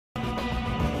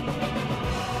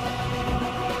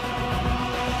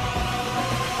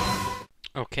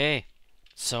Okay,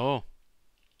 so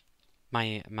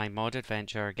my mod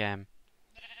adventure again.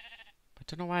 I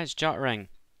don't know why it's juttering.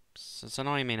 It's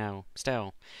annoying me now.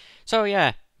 Still. So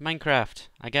yeah, Minecraft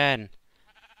again,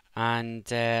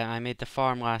 and I made the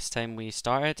farm last time we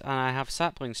started, and I have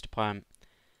saplings to plant.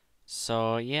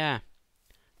 So yeah,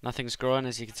 nothing's growing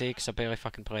as you can see because I barely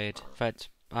fucking played. In fact,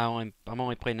 I'm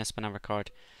only playing this when I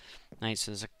record. Right,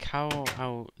 so there's a cow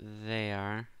out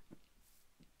there.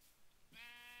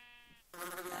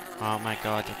 Oh my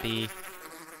god, a bee.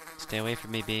 Stay away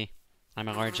from me, bee. I'm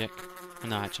allergic.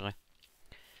 No, actually.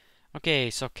 Okay,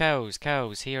 so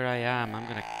cows, here I am. I'm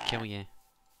gonna kill you.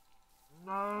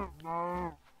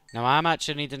 Now I'm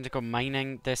actually needing to go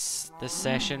mining this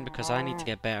session because I need to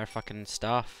get better fucking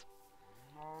stuff.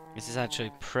 This is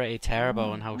actually pretty terrible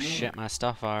on how shit my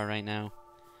stuff are right now.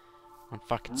 I'm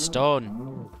fucking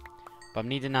stone. But I'm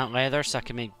needing that leather so I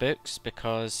can make books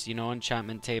because, you know,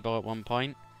 enchantment table at one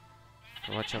point.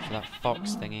 So watch out for that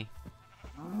fox thingy.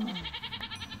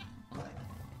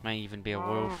 Might even be a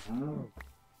wolf.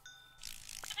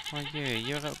 Oh, you're a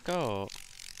little goat.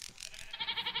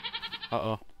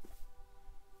 Uh-oh.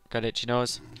 Got itchy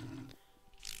nose.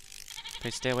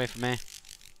 Please stay away from me.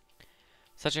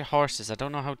 Such as horses. I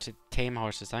don't know how to tame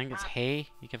horses. I think it's hay.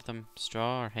 You give them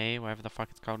straw or hay, whatever the fuck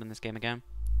it's called in this game again.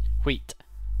 Wheat.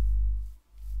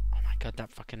 Oh my god,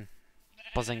 that fucking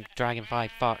buzzing dragonfly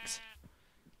fucks.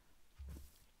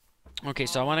 Okay,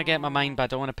 so I want to get my mine, but I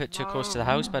don't want to put too close to the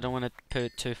house, but I don't want to put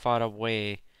it too far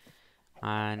away.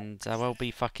 And I will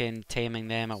be fucking taming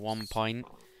them at one point.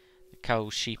 The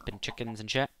cows, sheep, and chickens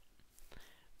and shit.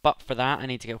 But for that, I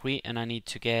need to get wheat, and I need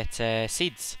to get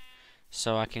seeds.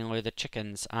 So I can lure the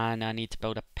chickens, and I need to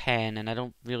build a pen, and I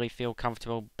don't really feel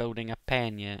comfortable building a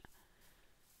pen yet.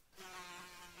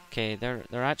 Okay,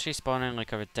 they're actually spawning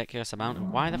like a ridiculous amount.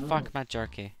 And why the fuck am I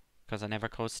jerky? Because I never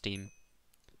close Steam.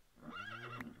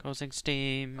 Closing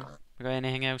Steam. We got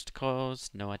anything else to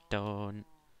close? No, I don't.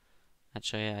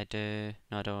 Actually, I do.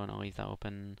 No, I don't. I'll leave that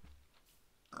open.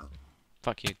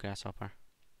 Fuck you, grasshopper.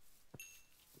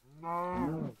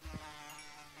 I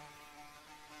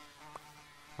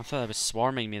thought it was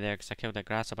swarming me there because I killed that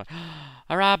grasshopper.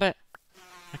 A rabbit!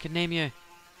 I can name you.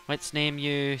 Let's name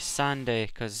you Sandy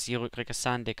because you look like a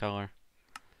sandy colour.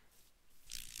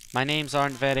 My names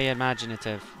aren't very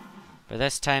imaginative, but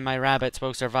this time my rabbits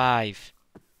will survive.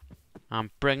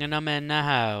 I'm bringing them in the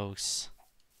house.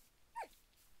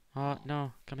 Oh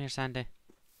no, come here, Sandy.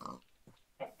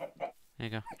 There you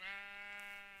go.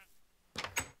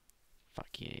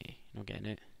 Fuck you, not getting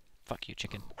it. Fuck you,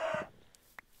 chicken.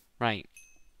 Right.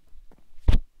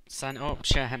 Oh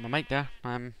shit, I hit my mic there.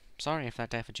 I'm sorry if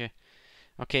that deafened you.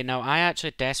 Okay, now I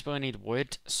actually desperately need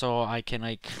wood so I can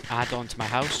like add on to my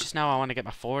house. Just now I want to get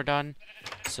my floor done.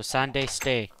 So Sandy,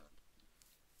 stay.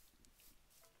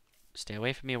 Stay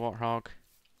away from me, warthog.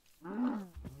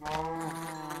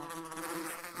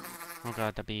 Oh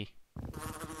god, the bee.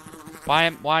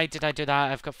 Why did I do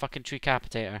that? I've got fucking tree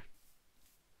Capitator.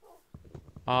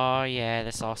 Oh yeah,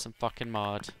 this awesome fucking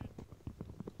mod.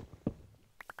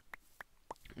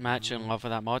 I'm actually in love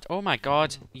with that mod. Oh my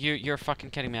god, you're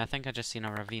fucking kidding me. I think I just seen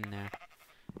a ravine there.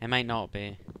 It might not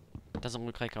be. It doesn't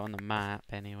look like it on the map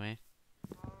anyway.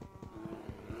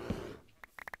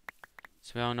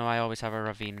 So we all know I always have a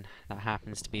ravine that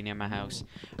happens to be near my house.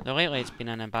 Though lately it's been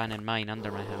an abandoned mine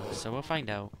under my house, so we'll find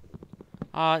out.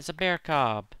 Oh, it's a bear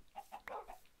cub.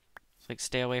 It's like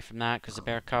stay away from that because the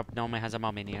bear cub normally has a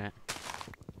mummy near it.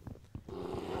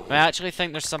 But I actually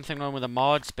think there's something wrong with the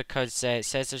mods because it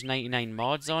says there's 99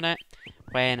 mods on it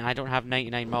when I don't have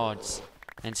 99 mods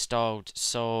installed.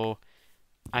 So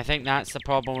I think that's the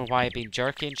problem with why I've been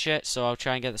jerky and shit. So I'll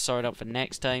try and get it sorted out for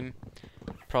next time.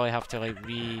 Probably have to like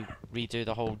redo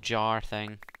the whole jar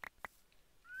thing,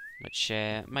 which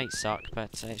might suck,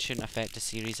 but it shouldn't affect the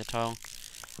series at all.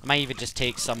 I might even just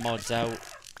take some mods out,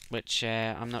 which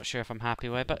I'm not sure if I'm happy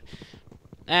with, but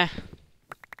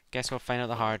guess we'll find out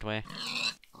the hard way.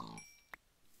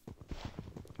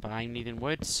 But I'm needing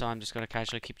wood, so I'm just going to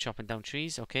casually keep chopping down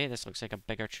trees. Okay, this looks like a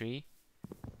bigger tree.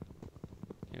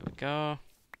 Here we go.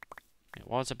 It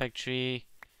was a big tree.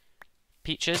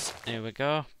 Peaches. There we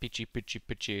go. Peachy, peachy,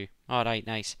 peachy. Alright,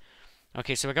 nice.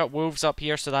 Okay, so we got wolves up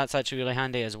here, so that's actually really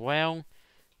handy as well.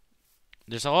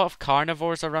 There's a lot of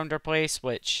carnivores around our place,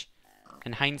 which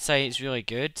in hindsight is really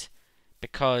good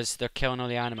because they're killing all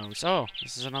the animals. Oh,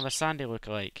 this is another Sandy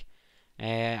lookalike.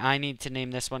 I need to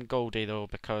name this one Goldie though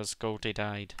because Goldie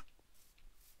died.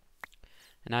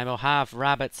 And I will have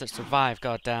rabbits that survive,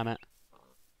 god damn it.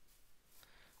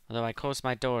 Although I closed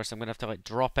my door, so I'm gonna have to like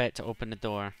drop it to open the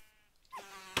door.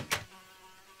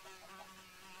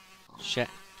 Shit.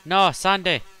 No,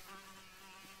 Sandy!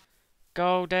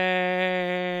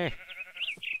 Goldie!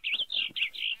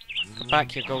 Come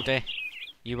back here, Goldie.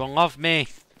 You will love me.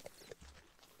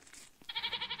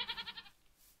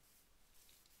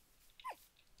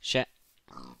 Shit.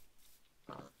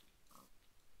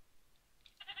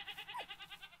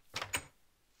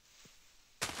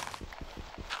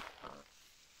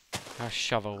 A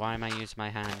shovel. Why am I using my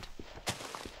hand?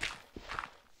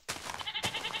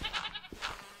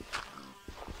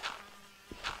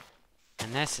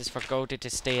 And this is for Goldie to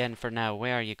stay in for now.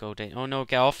 Where are you, Goldie? Oh no,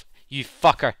 get off. You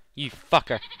fucker. You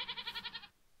fucker.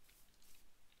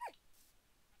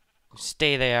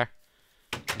 Stay there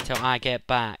until I get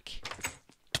back.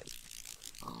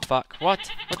 Fuck.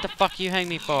 What? What the fuck are you hanging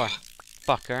me for?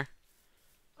 Fucker.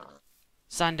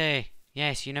 Sunday.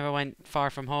 Yes, you never went far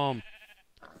from home.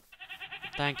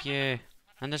 Thank you.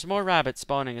 And there's more rabbits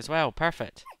spawning as well.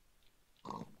 Perfect.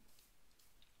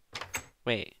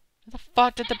 Wait. Where the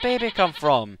fuck did the baby come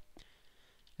from?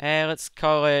 Let's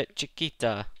call it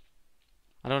Chiquita.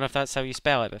 I don't know if that's how you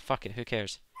spell it, but fuck it. Who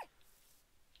cares?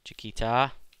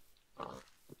 Chiquita.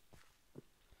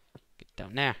 Get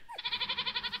down there.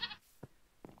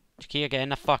 Chiquita, get in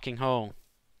the fucking hole.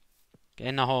 Get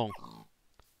in the hole.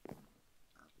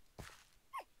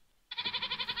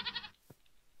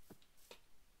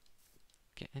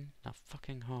 Get in the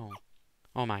fucking hole.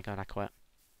 Oh my god, I quit.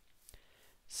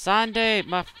 Sandy,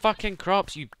 my fucking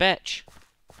crops, you bitch.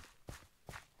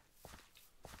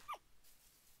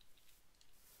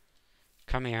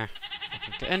 Come here.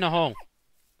 Get in the hole.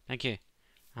 Thank you.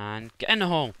 And get in the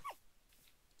hole.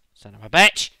 Son of a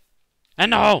bitch. In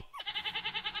the hole.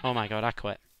 Oh my god, I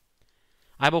quit.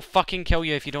 I will fucking kill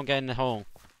you if you don't get in the hole.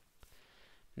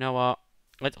 You know what?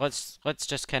 Let's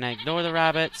just kind of ignore the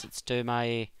rabbits. Let's do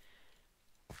my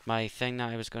thing that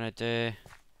I was gonna do,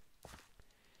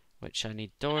 which I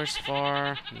need doors for.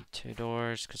 I need 2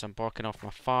 doors because I'm blocking off my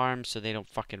farm so they don't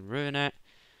fucking ruin it.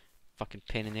 Fucking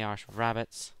pain in the arse with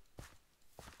rabbits.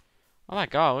 Oh my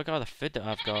god, look at all the food that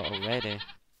I've got already.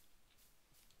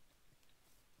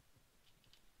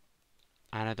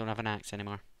 And I don't have an axe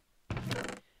anymore.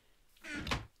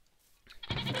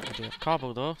 I do have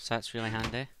cobble though, so that's really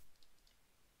handy.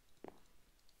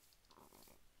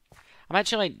 I'm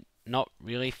actually not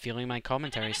really feeling my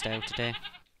commentary style today,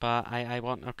 but I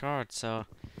want a card, so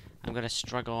I'm gonna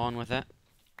struggle on with it.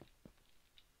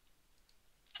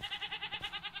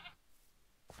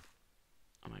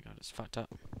 Oh my god, it's fucked up.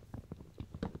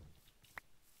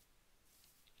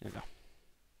 There we go.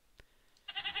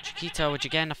 Chiquita, would you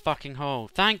get in the fucking hole?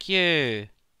 Thank you!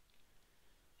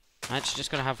 I'm actually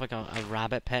just gonna have like a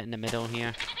rabbit pit in the middle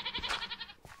here.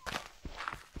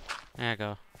 There you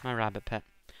go, my rabbit pit.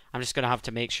 I'm just gonna have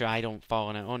to make sure I don't fall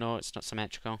in it. Oh no, it's not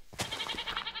symmetrical.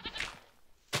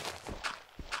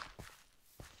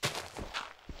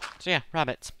 So yeah,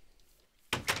 rabbits.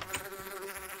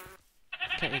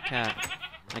 Kitty cat.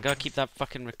 I gotta keep that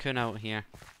fucking raccoon out here.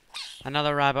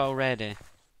 Another rabbit already.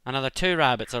 Another 2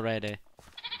 rabbits already.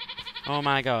 Oh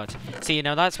my god. See, you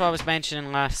know, that's what I was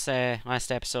mentioning last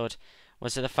episode.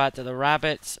 Was it the fact that the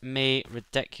rabbits mate a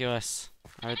ridiculous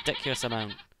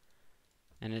amount.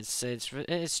 And it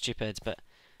is stupid, but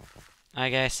I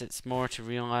guess it's more to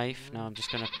real life. Now I'm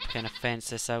just gonna kind of fence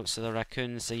this out so the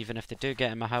raccoons, even if they do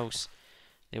get in my house,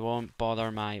 they won't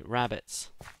bother my rabbits.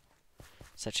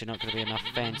 It's actually not gonna be enough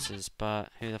fences, but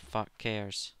who the fuck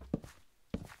cares?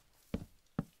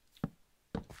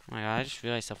 Oh my god, I just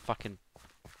realised how fucking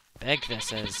big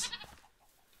this is.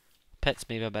 Pit's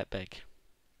maybe a bit big.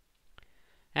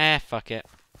 Fuck it.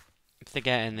 If they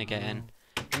get in, they get in.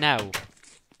 Now,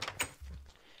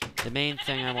 the main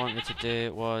thing I wanted to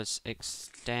do was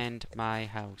extend my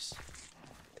house.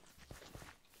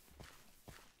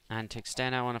 And to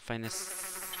extend, I want to find this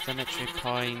symmetry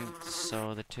point,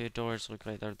 so the 2 doors look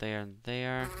like they're there and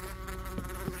there.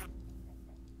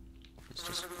 Let's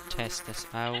just test this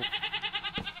out.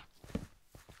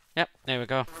 Yep, there we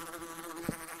go.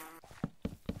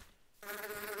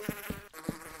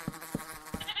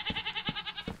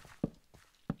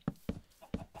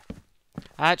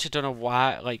 I actually don't know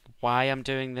why I'm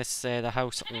doing this the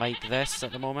house like this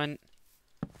at the moment,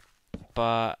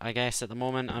 but I guess at the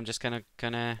moment I'm just gonna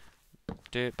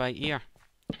do it by ear.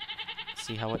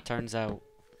 See how it turns out,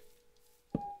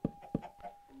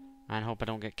 and hope I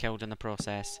don't get killed in the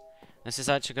process. This is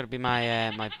actually gonna be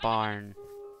my my barn-esque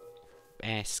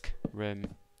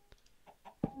room,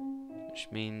 which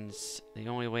means the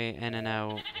only way in and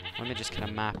out. Let me just kind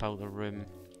of map out the room.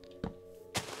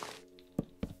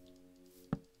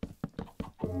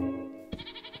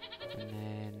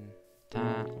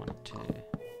 That one, 2. That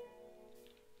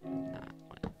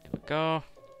one. There we go.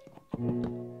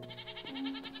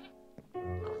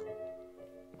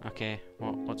 Okay,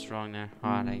 what's wrong there?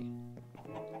 Alright.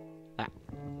 That.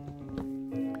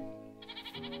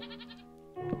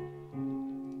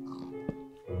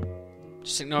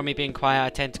 Just ignore me being quiet. I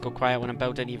tend to go quiet when I'm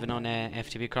building, even on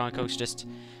FTB Chronicles. Just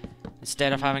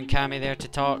instead of having Cammy there to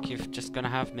talk, you're just gonna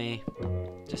have me.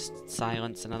 Just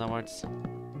silence, in other words.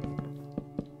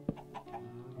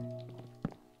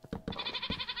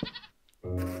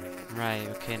 Right,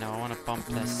 okay, now I want to bump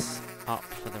this up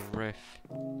for the roof.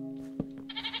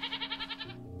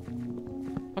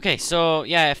 Okay, so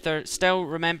yeah, if there still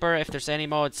remember if there's any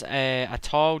mods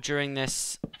at all during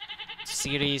this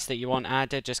series that you want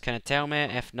added, just kind of tell me.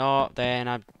 If not, then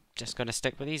I'm just gonna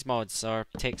stick with these mods or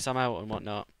take some out and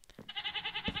whatnot.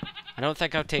 I don't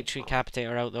think I'll take Tree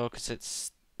Capitator out though, because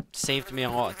it's saved me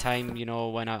a lot of time, you know,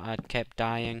 when I kept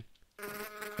dying.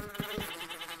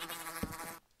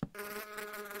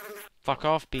 Fuck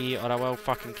off, bee, or I will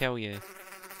fucking kill you.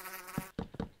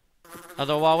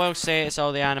 Although I will say it's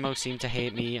all the animals seem to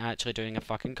hate me actually doing a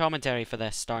fucking commentary for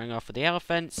this, starting off with the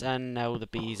elephants and now the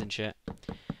bees and shit.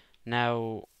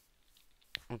 Now,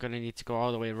 I'm gonna need to go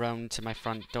all the way around to my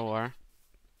front door.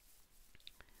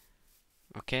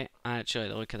 Okay, I actually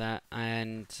like the look of that,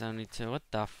 and I need to. What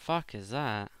the fuck is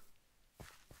that?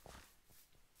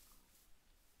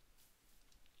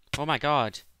 Oh my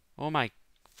god! Oh my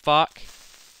fuck!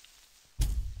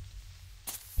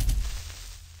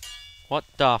 What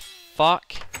the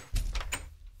fuck?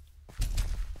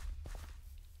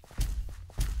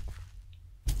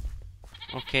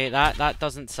 Okay, that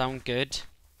doesn't sound good.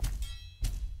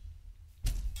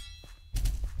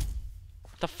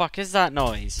 What the fuck is that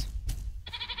noise?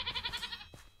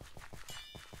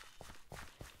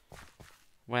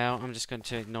 Well, I'm just going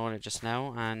to ignore it just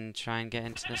now and try and get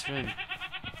into this room.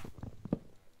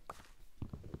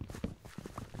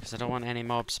 Because I don't want any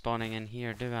mobs spawning in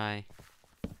here, do I?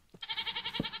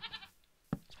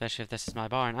 Especially if this is my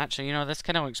barn. Actually, you know, this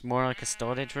kind of looks more like a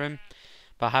storage room.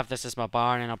 But I have this as my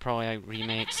barn and I'll probably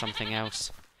remake something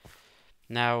else.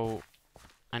 Now,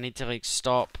 I need to like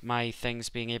stop my things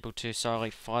being able to sort of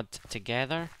like flood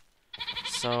together.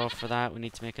 So for that we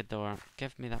need to make a door.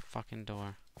 Give me that fucking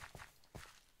door.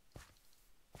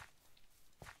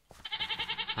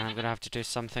 And I'm gonna have to do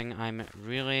something I'm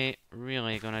really,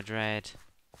 really gonna dread.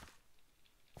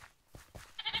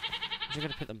 I'm just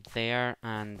gonna put them there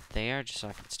and there just so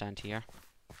I can stand here.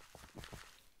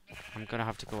 I'm gonna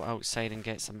have to go outside and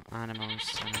get some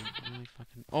animals.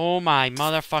 Oh my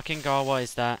motherfucking god, what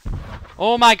is that?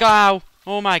 Oh my god!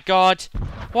 Oh my god!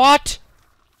 What?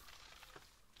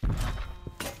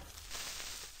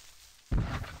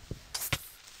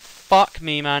 Fuck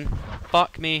me, man.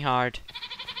 Fuck me hard.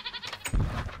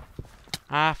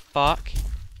 Ah, fuck.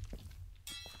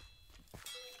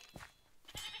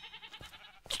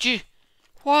 Did you...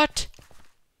 What?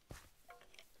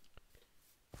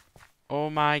 Oh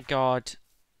my god.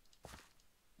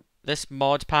 This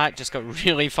mod pack just got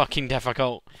really fucking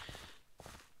difficult.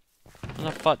 How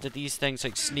the fuck did these things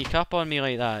like sneak up on me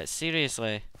like that?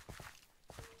 Seriously.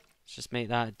 Let's just make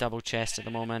that a double chest at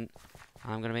the moment.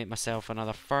 I'm gonna make myself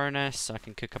another furnace so I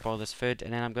can cook up all this food,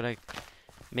 and then I'm gonna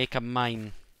make a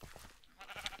mine.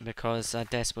 Because I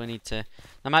desperately need to.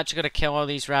 I'm actually gonna kill all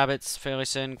these rabbits fairly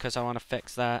soon because I want to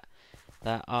fix that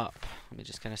up. Let me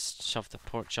just kind of shove the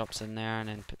pork chops in there and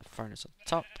then put the furnace on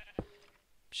top.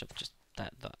 Shove just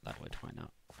that wood, why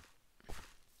not?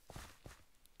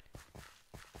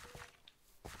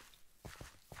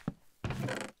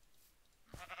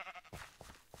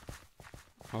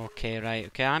 Okay, right.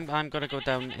 Okay, I'm gonna go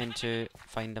down into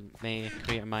find a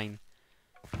create a mine.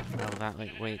 Well, that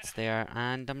like waits there,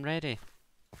 and I'm ready.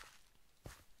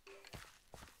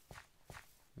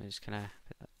 Let me just kind of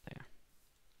put that there.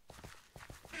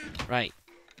 Right.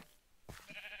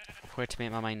 Where to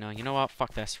make my mine now? You know what?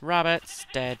 Fuck this. Rabbits.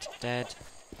 Dead. Dead.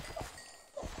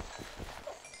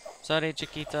 Sorry,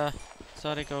 Chiquita.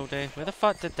 Sorry, Goldie. Where the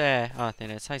fuck did they... Oh,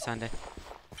 there it is. Hi, Sandy.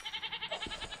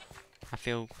 I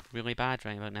feel really bad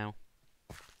right about now.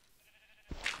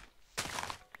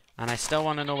 And I still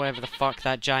want to know wherever the fuck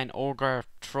that giant ogre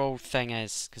troll thing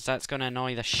is. Because that's going to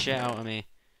annoy the shit out of me.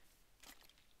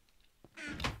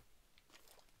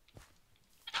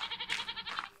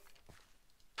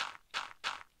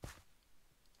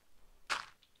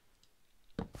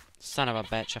 Son of a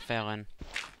bitch, I fell in.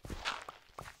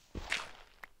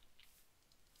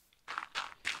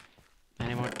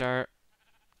 Any more dirt?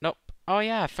 Nope. Oh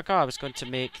yeah, I forgot I was going to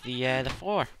make the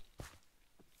floor.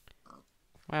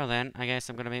 Well then, I guess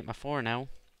I'm going to make my floor now.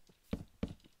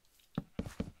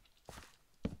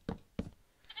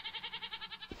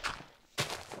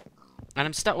 And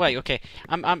I'm stuck. Wait, okay.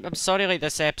 I'm sorry, like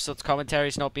this episode's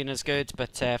commentary's not been as good,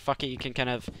 but fuck it, you can kind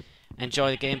of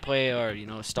enjoy the gameplay, or you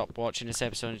know, stop watching this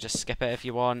episode and just skip it if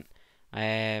you want.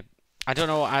 I don't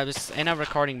know. I was in a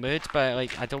recording mood, but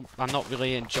like I'm not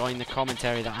really enjoying the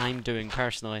commentary that I'm doing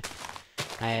personally.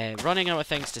 Running out of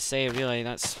things to say, really.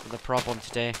 That's the problem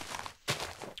today.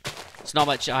 It's not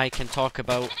much I can talk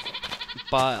about,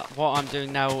 but what I'm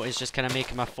doing now is just kind of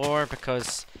making my floor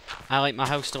because I like my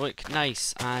house to look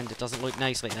nice, and it doesn't look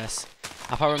nice like this.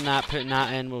 Apart from that, putting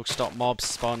that in will stop mobs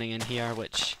spawning in here,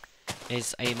 which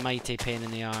is a mighty pain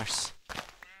in the arse.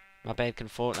 My bed can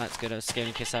float, that's good. I was scared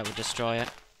in case that would destroy it.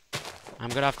 I'm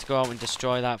gonna have to go out and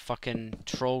destroy that fucking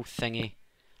troll thingy.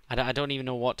 I don't even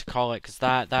know what to call it, because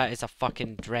that is a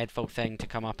fucking dreadful thing to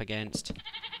come up against.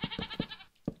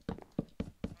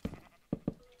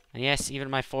 And yes, even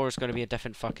my floor is going to be a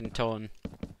different fucking tone.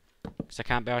 Because I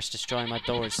can't be arsed destroying my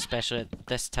doors, especially at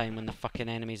this time when the fucking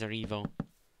enemies are evil.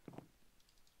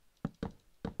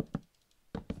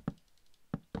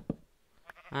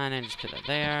 And then just put that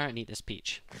there, and eat this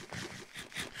peach.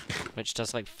 Which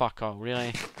does like fuck all,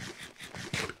 really.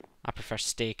 I prefer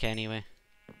steak anyway.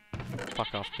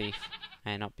 Fuck off beef.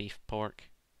 Not beef, pork.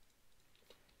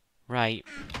 Right.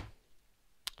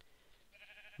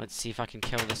 Let's see if I can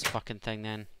kill this fucking thing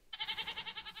then.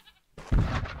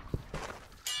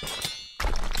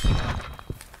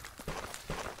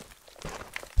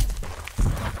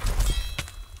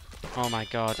 Oh my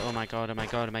god, oh my god, oh my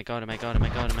god, oh my god, oh my god, oh my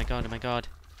god, oh my god, oh my god.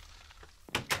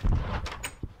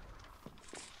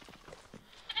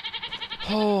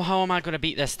 Oh, how am I gonna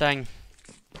beat this thing?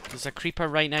 There's a creeper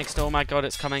right next to, oh my god,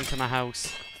 it's coming to my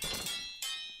house.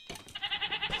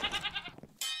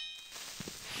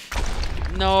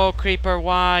 No, creeper,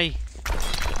 why?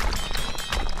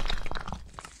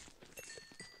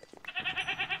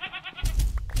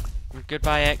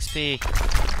 Goodbye, XP.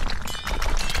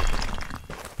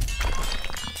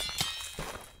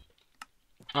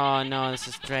 Oh no, this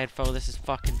is dreadful, this is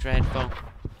fucking dreadful.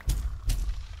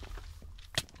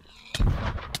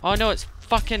 Oh no, it's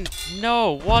fucking...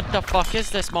 No! What the fuck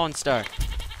is this monster?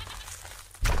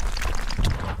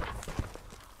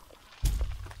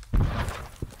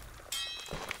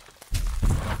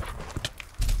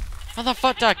 How the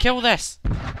fuck did I kill this?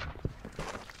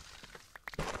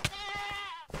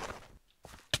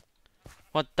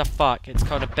 What the fuck? It's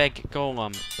called a big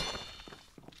golem.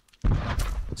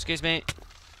 Excuse me.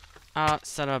 Ah,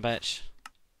 son of a bitch.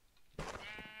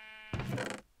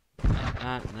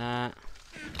 That.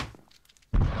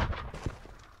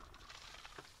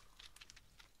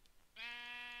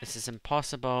 This is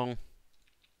impossible.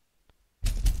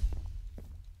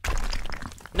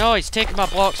 No, he's taking my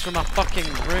blocks from my fucking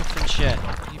roof and shit.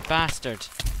 You bastard.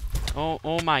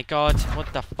 Oh my god.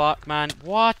 What the fuck, man?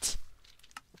 What?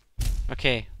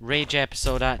 Okay, rage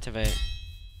episode activate.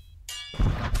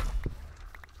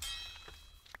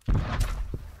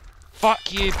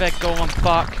 Fuck you, big golem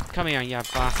fuck. Come here, you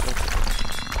bastard.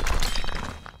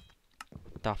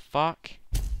 What the fuck?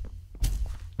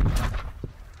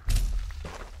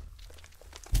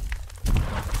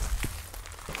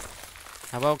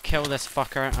 I will kill this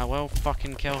fucker. I will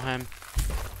fucking kill him.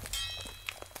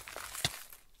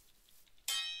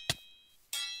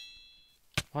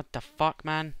 What the fuck,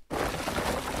 man?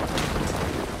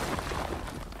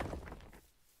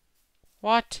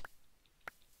 What?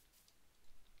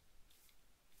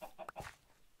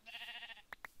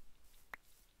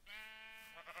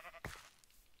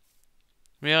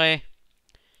 Really?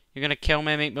 You're gonna kill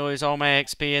me, make me lose all my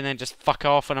XP, and then just fuck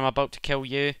off when I'm about to kill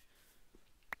you?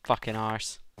 Fucking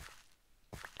arse.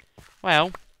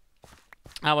 Well,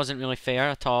 that wasn't really fair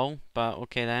at all, but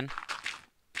okay then.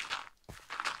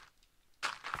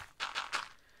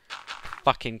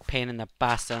 Fucking pain in the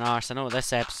bastard arse. I know what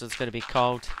this episode's gonna be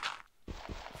called.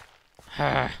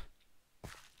 Fuck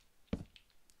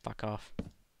off. At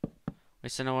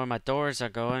least I know where my doors are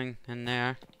going in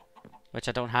there. Which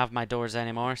I don't have my doors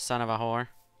anymore, son of a whore.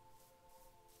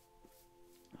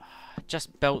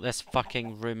 Just built this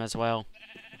fucking room as well.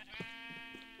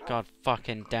 God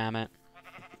fucking damn it.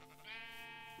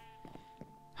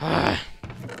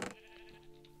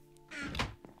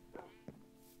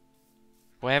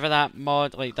 Whatever that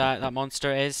mod, like that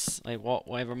monster is, like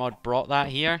whatever mod brought that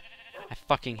here, I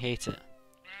fucking hate it.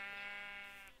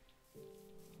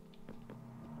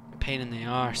 Pain in the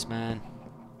arse, man.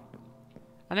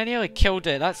 And I nearly killed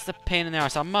it. That's the pain in the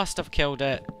arse. I must have killed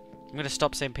it. I'm gonna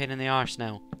stop saying pain in the arse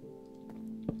now.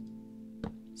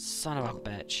 Son of a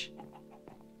bitch.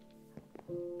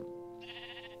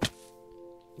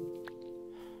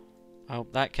 Oh,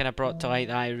 that kind of brought to light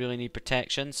that I really need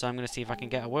protection, so I'm gonna see if I can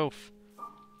get a wolf.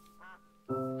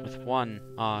 With with one.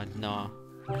 Oh, no.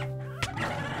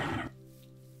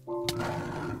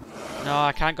 No,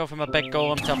 I can't go from a big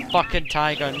golem to a fucking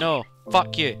tiger. No.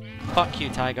 Fuck you. Fuck you,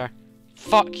 tiger.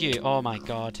 Fuck you. Oh my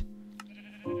god.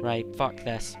 Right, fuck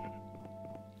this.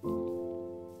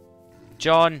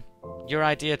 John, your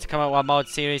idea to come out with a mod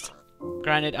series.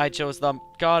 Granted, I chose them.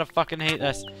 God, I fucking hate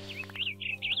this.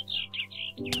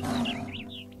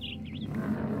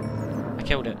 I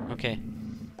killed it. Okay.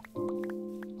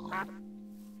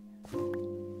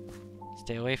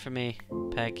 Stay away from me,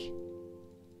 pig.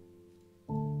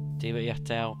 Do what you have to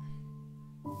tell.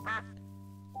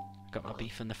 Got my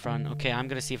beef in the front. Okay, I'm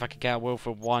gonna see if I can get a wolf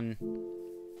for one.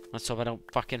 Let's hope I don't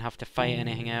fucking have to fight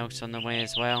anything else on the way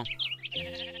as well.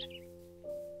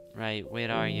 Right,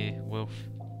 where are you, wolf?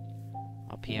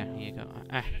 Up here. Here you go.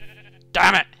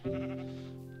 Damn it!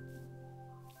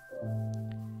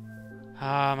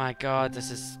 Oh my god,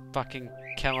 this is fucking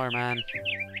killer, man.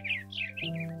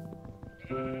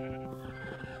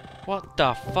 What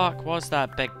the fuck was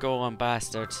that big golem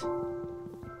bastard?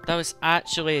 That was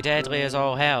actually deadly as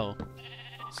all hell.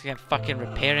 It's like fucking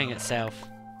repairing itself.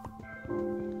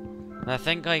 And I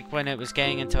think like when it was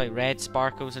getting into like red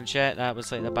sparkles and shit, that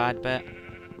was like the bad bit.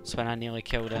 That's when I nearly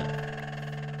killed it.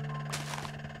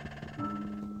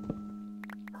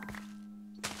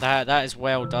 That is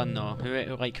well done though.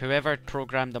 Whoever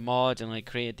programmed the mod and like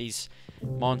created these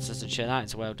monsters and shit, that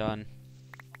is well done.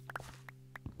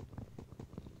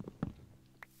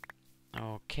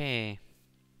 Okay.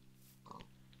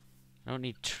 I don't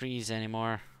need trees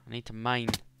anymore. I need to mine.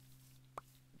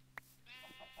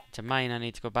 To mine, I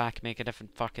need to go back and make a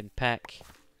different fucking pick.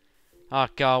 Oh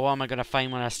god, what am I gonna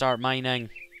find when I start mining?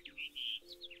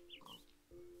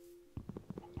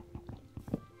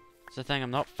 It's the thing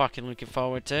I'm not fucking looking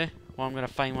forward to. What I'm gonna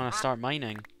find when I start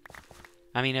mining.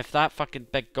 I mean, if that fucking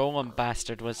big golem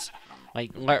bastard was,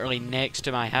 like, literally next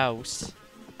to my house,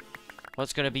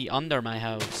 what's gonna be under my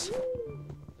house?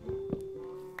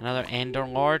 Another Ender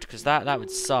Lord? Because that would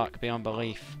suck beyond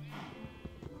belief.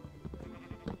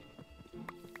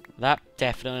 That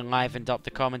definitely livened up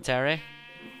the commentary.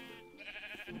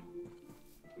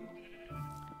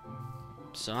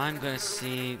 So I'm gonna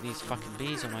see these fucking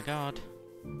bees, oh my god.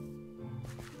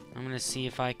 I'm gonna see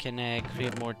if I can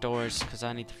create more doors, because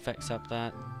I need to fix up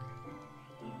that.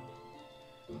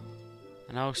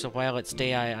 And also, while it's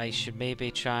day, I should maybe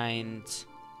try and...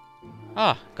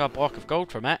 Oh, got a block of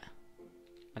gold from it.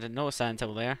 I didn't notice that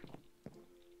until there.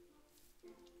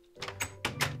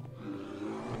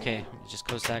 Okay, just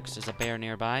close that because there's a bear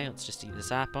nearby. Let's just eat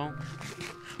this apple.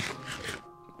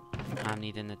 I'm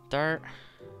needing the dirt.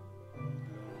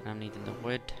 I'm needing the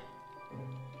wood.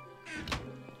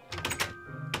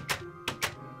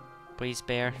 Please,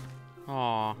 bear.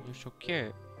 Aw, you're so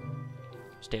cute.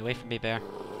 Stay away from me, bear.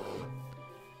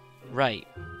 Right.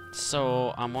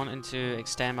 So, I'm wanting to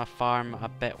extend my farm a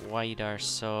bit wider,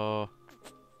 so...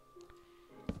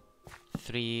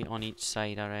 3 on each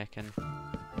side, I reckon.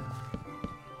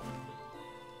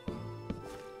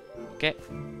 Okay.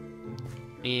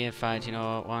 In fact, you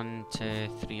know, 1, 2,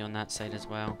 3 on that side as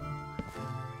well.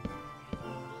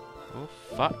 Oh,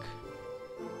 fuck.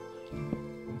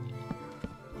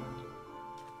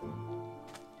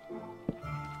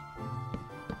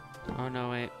 Oh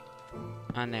no, wait.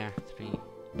 And there, 3.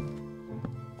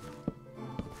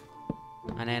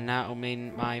 And then that'll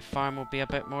mean my farm will be a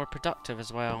bit more productive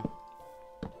as well.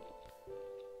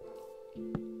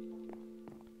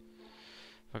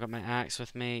 Have I got my axe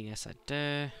with me? Yes, I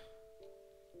do.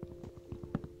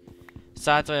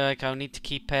 Sadly, like, I'll need to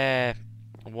keep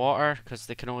water, because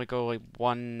they can only go like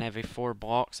 1 every 4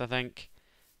 blocks, I think.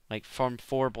 Like, from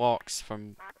 4 blocks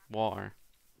from water.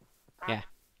 Yeah.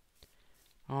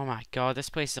 Oh my god, this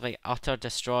place is like utter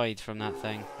destroyed from that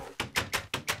thing.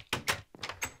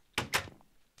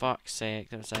 Fuck's sake,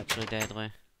 that was actually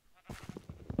deadly.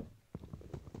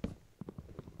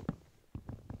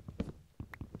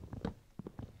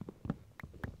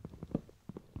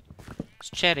 There's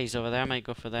cherries over there, I might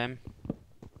go for them.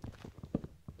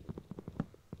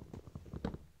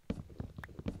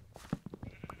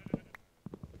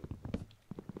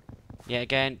 Yeah,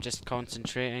 again, just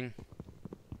concentrating.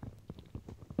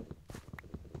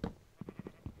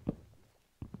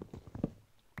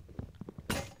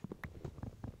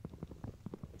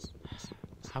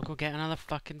 I'll go get another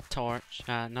fucking torch,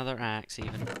 another axe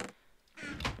even.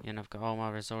 And I've got all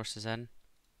my resources in.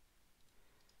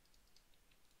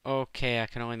 Okay, I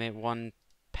can only make 1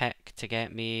 pick to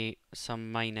get me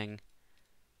some mining.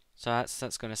 So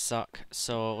that's gonna suck.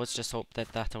 So let's just hope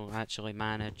that that'll actually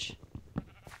manage.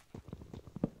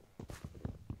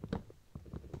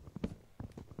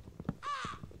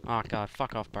 Oh god,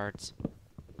 fuck off birds.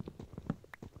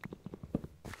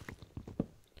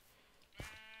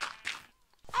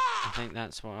 think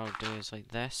that's what I'll do, is like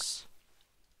this.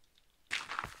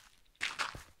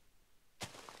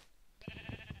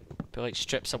 Put like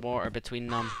strips of water between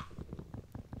them.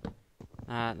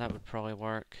 That would probably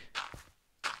work.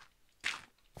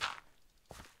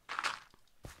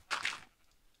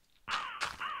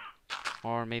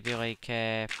 Or maybe like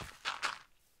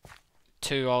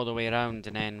 2 all the way around,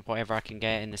 and then whatever I can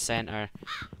get in the center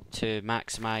to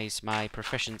maximize my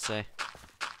proficiency.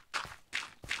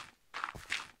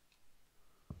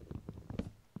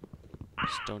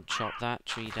 Just don't chop that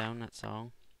tree down, that's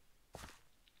all.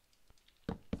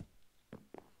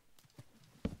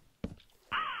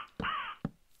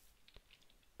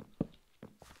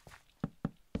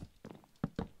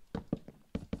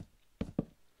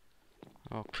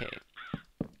 Okay.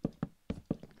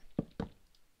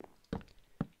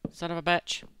 Son of a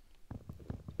bitch.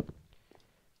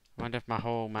 I wonder if my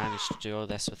hoe managed to do all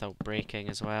this without breaking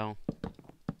as well.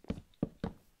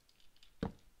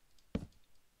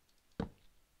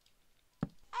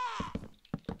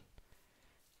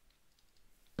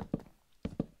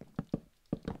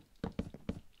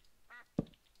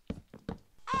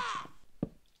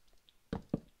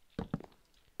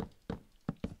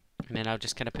 And then I'll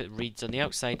just kind of put reeds on the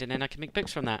outside, and then I can make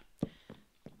books from that.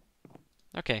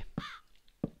 Okay.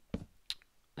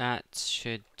 That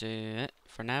should do it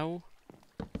for now.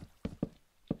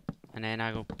 And then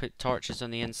I will put torches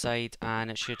on the inside, and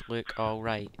it should look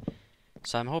alright.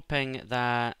 So I'm hoping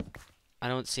that I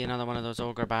don't see another one of those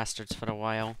ogre bastards for a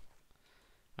while.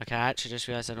 Okay, I actually just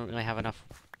realised I don't really have enough.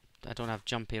 I don't have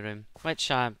jumpy room,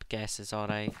 which I guess is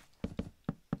alright.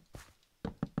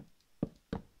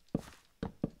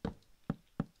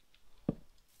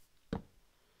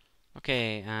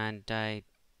 Okay, and I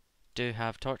do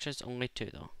have torches, only 2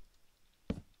 though.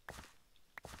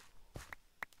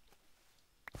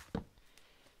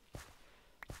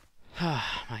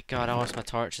 My god, I lost my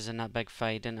torches in that big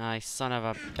fight, didn't I? Son of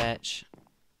a bitch.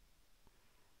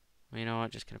 Well, you know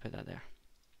what, just gonna put that there.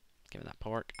 Give it that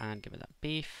pork, and give it that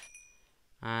beef.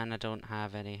 And I don't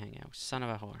have anything else. Son of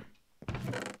a whore.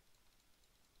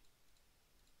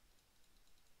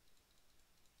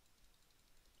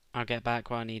 I'll get back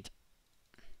what I need.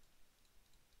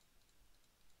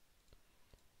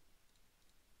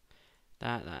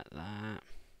 That.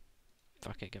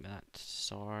 Fuck it, give me that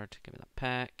sword, give me that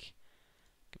pick.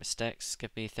 Give me sticks, give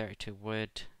me 32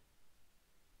 wood.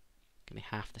 Give me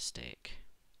half the steak.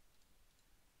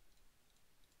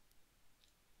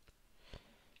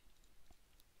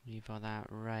 Leave all that.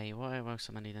 Right, what else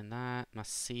am I needing? That, my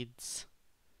seeds.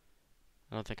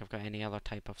 I don't think I've got any other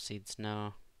type of seeds,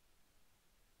 no.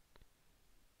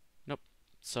 Nope.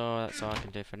 So that's all I can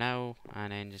do for now,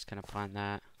 and then just kind of plant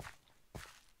that.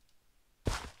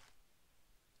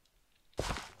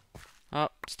 Oh,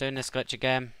 it's doing this glitch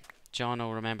again. John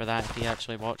will remember that if he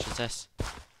actually watches this.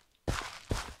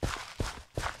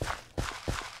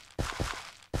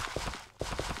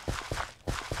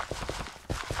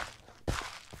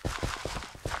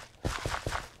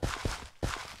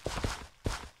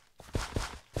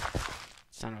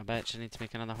 Son of a bitch, I need to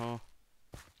make another hoe.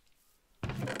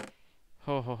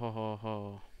 Ho ho ho ho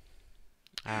ho.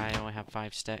 I only have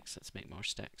 5 sticks, let's make more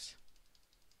sticks.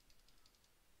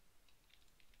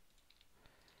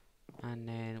 And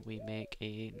then we make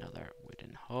another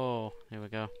wooden hoe. There we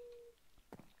go.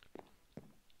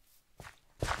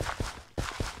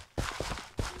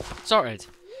 Sorted.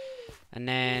 And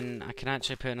then I can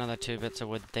actually put another 2 bits of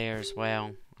wood there as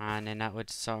well. And then that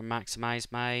would sort of maximize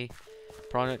my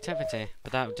productivity.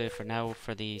 But that would do for now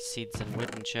for the seeds and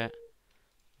wood and shit.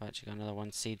 I've actually got another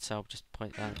 1 seed, so I'll just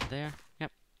put that there.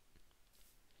 Yep.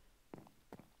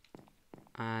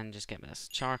 And just get me this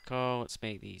charcoal. Let's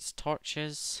make these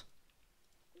torches.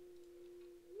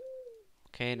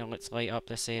 Okay, now let's light up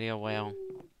this area well.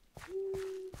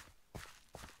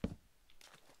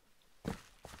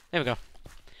 There we go.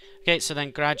 Okay, so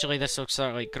then gradually this will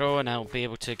sort of like grow, and I'll be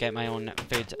able to get my own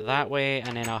food that way,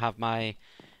 and then I'll have my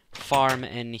farm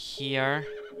in here,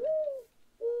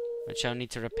 which I'll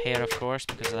need to repair, of course,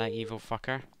 because of that evil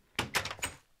fucker.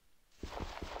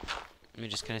 Let me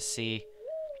just kind of see.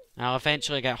 I'll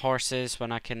eventually get horses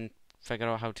when I can figure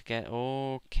out how to get...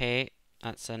 Okay,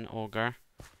 that's an ogre.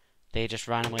 They just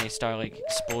randomly start like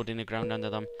exploding the ground under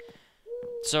them.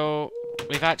 So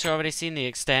we've actually already seen the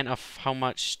extent of how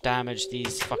much damage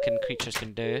these fucking creatures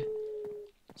can do.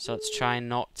 So let's try and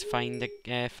not find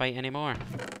the fight anymore.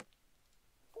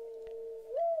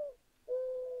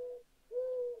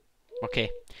 Okay.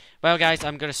 Well guys,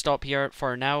 I'm going to stop here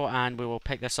for now, and we will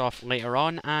pick this off later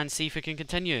on and see if we can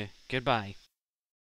continue. Goodbye.